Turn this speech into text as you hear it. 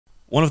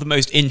One of the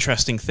most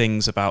interesting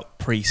things about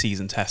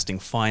pre-season testing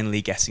finally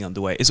getting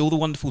underway is all the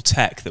wonderful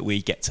tech that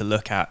we get to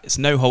look at. It's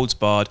no holds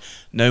barred,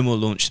 no more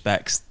launch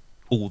specs,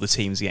 all the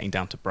teams are getting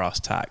down to brass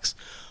tacks.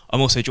 I'm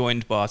also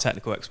joined by our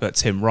technical expert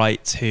Tim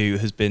Wright, who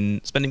has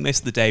been spending most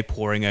of the day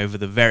poring over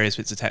the various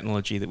bits of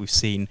technology that we've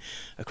seen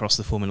across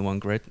the Formula One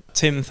grid.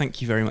 Tim,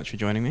 thank you very much for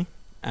joining me.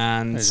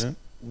 And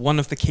one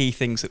of the key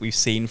things that we've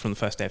seen from the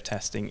first day of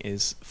testing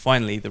is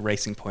finally the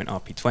Racing Point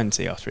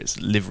RP20 after its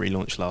livery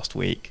launch last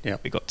week.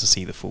 Yep. We got to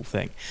see the full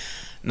thing.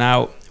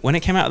 Now, when it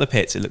came out of the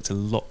pits, it looked a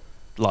lot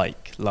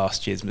like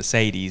last year's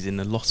Mercedes in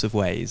a lot of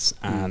ways,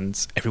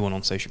 and everyone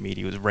on social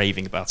media was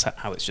raving about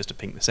how it's just a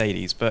pink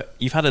Mercedes. But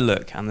you've had a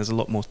look, and there's a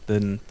lot more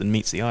than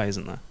meets the eye,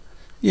 isn't there?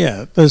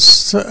 Yeah,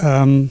 there's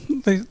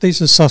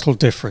these are subtle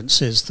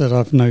differences that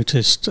I've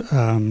noticed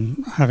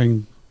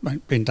having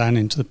been down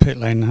into the pit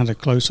lane and had a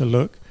closer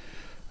look.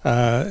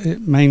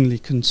 It mainly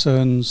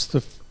concerns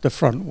the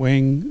front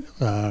wing.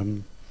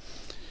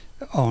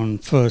 On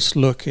first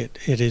look, it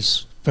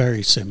is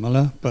very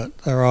similar, but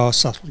there are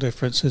subtle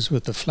differences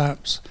with the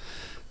flaps,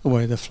 the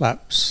way the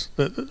flaps,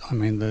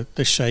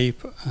 the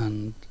shape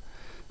and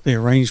the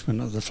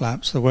arrangement of the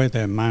flaps, the way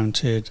they're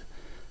mounted.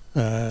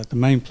 The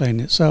main plane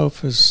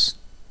itself is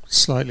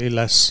slightly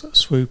less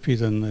swoopy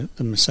than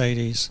the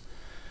Mercedes.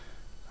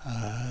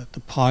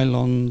 The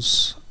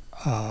pylons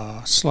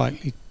are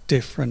slightly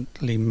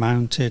differently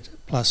mounted,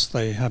 plus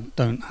they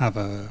don't have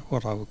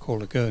what I would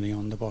call a gurney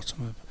on the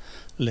bottom of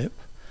lip.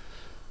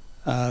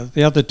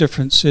 The other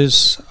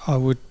differences, I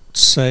would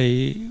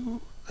say,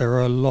 there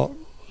are a lot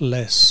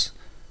less.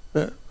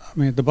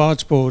 The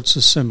barge boards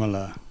are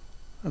similar,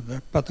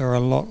 but there are a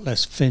lot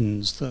less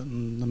fins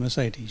than the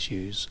Mercedes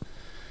use.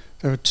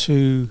 There are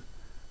two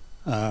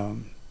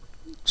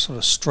sort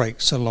of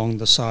strakes along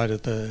the side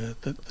of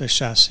the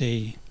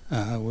chassis,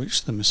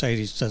 which the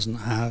Mercedes doesn't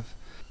have.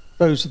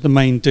 Those are the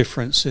main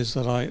differences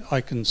that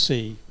I can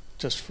see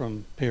just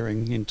from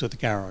peering into the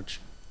garage.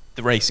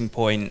 The Racing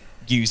Point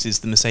uses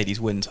the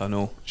Mercedes wind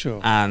tunnel. Sure.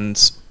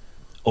 And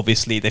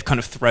obviously they've kind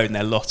of thrown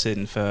their lot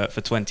in for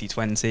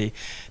 2020.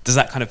 Does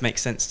that kind of make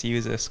sense to you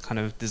as a kind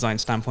of design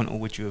standpoint, or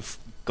would you have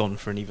gone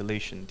for an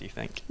evolution, do you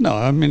think?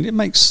 No, it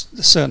makes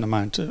a certain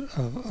amount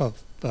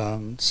of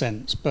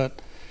sense,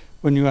 but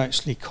when you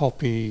actually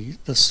copy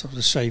the sort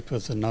of shape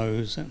of the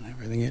nose and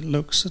everything, it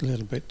looks a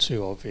little bit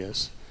too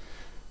obvious.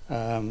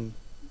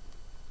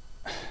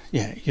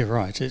 Yeah, you're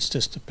right. It's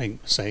just a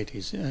pink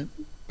Mercedes,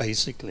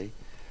 basically.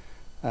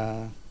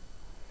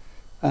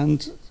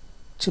 And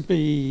to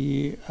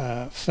be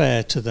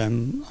fair to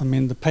them,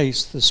 the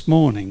pace this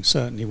morning,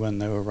 certainly when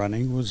they were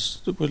running, would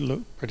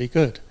look pretty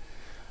good.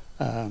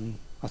 I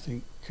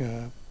think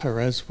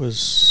Perez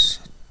was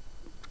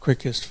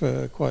quickest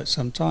for quite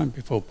some time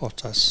before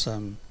Bottas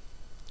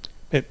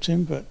pipped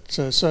him. But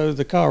so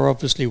the car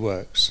obviously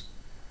works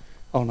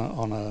on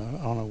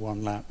a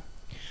one lap.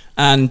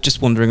 And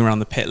just wandering around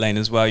the pit lane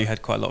as well, you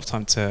had quite a lot of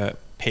time to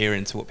peer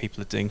into what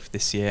people are doing for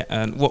this year.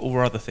 And what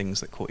were other things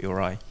that caught your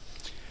eye?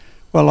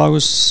 Well, I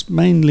was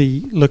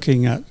mainly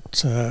looking at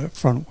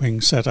front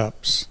wing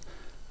setups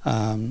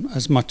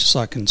as much as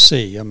I can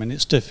see.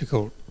 It's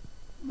difficult.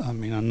 I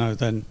know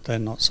they're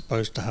not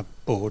supposed to have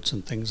boards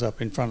and things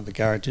up in front of the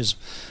garages,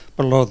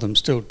 but a lot of them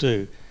still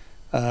do.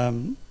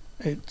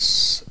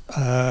 It's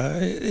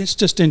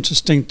just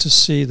interesting to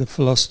see the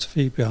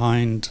philosophy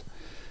behind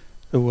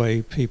the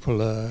way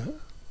people are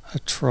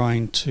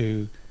trying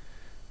to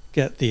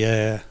get the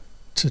air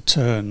to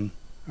turn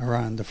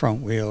around the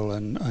front wheel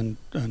and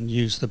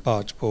use the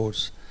barge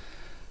boards.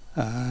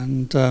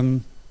 And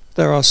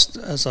there are,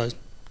 as I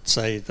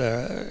say,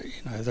 there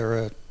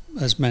are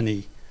as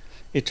many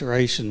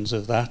iterations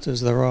of that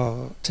as there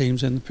are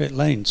teams in the pit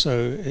lane.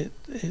 So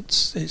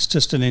it's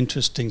just an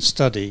interesting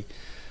study.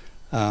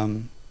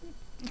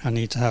 I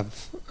need to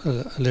have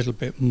a little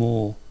bit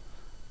more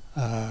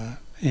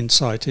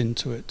insight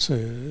into it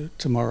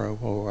tomorrow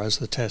or as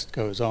the test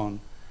goes on,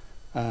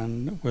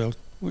 and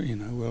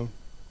we'll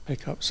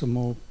pick up some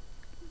more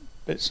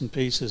bits and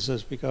pieces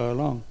as we go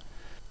along.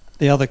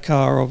 The other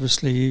car,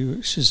 obviously,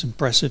 which is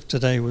impressive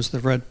today, was the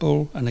Red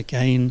Bull, and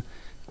again,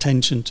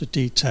 attention to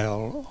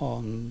detail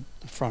on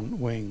the front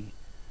wing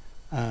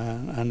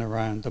and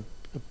around the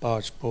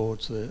barge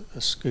boards, the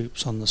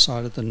scoops on the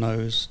side of the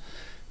nose.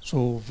 It's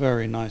all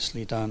very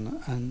nicely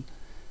done. And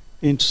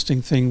the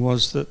interesting thing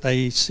was that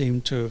they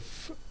seemed to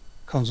have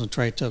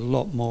concentrated a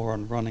lot more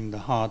on running the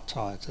hard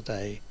tyre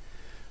today,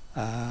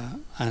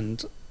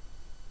 and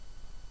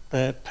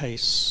their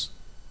pace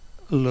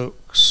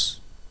looks,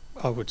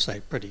 I would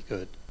say, pretty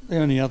good. The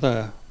only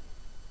other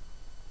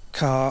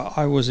car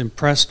I was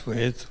impressed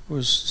with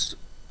was,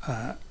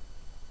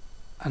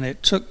 and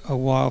it took a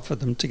while for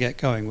them to get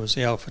going, was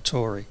the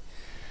AlphaTauri.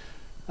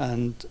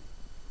 And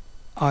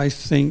I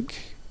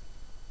think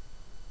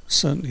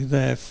certainly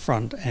their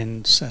front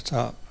end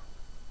setup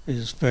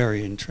is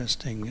very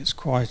interesting. It's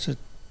quite a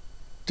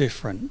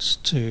difference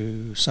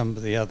to some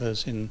of the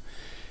others in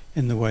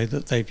the way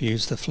that they've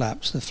used the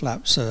flaps. The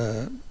flaps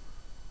are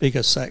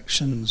bigger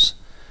sections,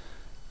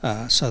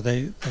 so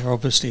they're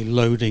obviously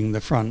loading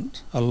the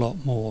front a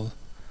lot more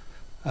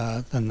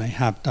than they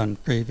have done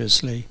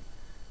previously.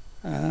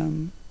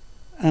 And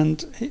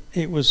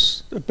it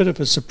was a bit of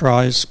a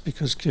surprise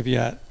because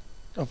Kvyat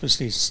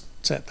obviously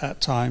set that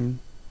time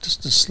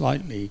just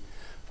slightly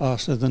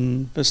faster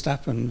than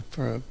Verstappen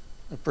for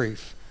a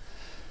brief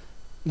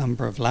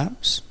number of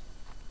laps.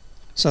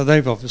 So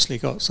they've obviously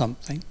got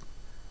something.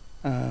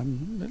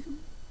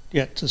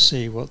 Yet to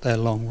see what their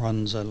long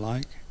runs are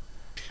like.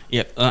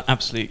 Yep,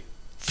 absolute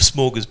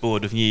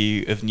smorgasbord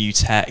of new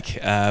tech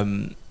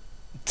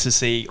to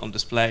see on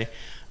display,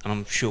 and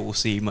I'm sure we'll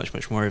see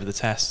much more over the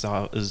tests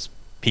as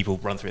people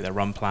run through their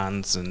run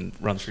plans and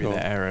run through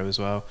their aero as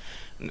well.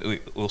 And we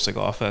also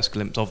got our first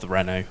glimpse of the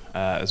Renault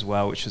as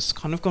well, which has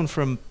kind of gone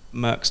from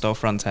Merc style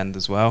front end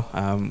as well.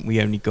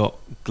 We only got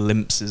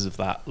glimpses of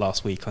that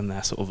last week on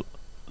their sort of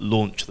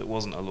launch that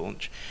wasn't a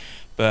launch.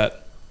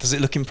 But does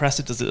it look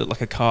impressive? Does it look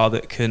like a car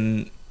that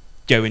can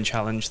go and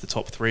challenge the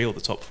top 3 or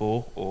the top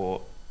 4,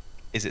 or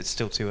is it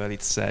still too early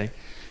to say?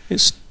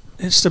 It's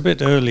a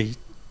bit early.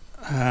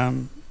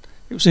 It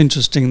was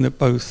interesting that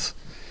both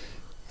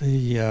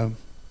the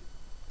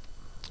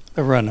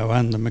Renault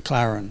and the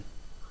McLaren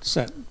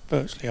set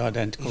virtually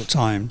identical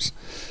times.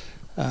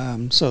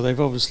 So they've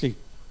obviously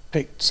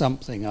picked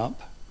something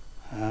up.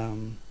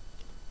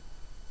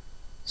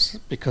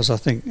 Because I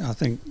think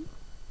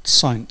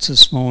Sainz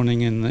this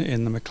morning in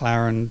the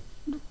McLaren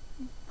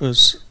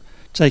was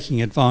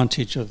taking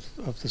advantage of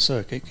the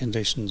circuit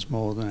conditions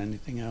more than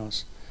anything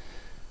else.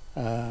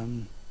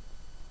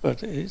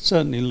 But it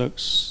certainly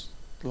looks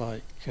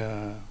like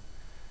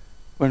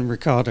when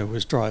Ricciardo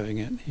was driving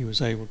it, he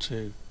was able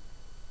to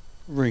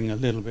wring a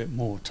little bit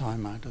more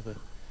time out of it.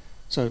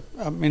 So,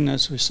 I mean,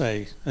 as we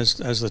say, as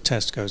the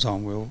test goes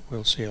on,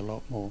 we'll see a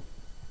lot more.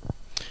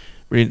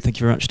 Brilliant, thank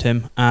you very much,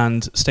 Tim.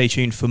 And stay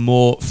tuned for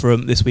more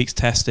from this week's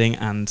testing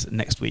and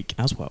next week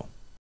as well.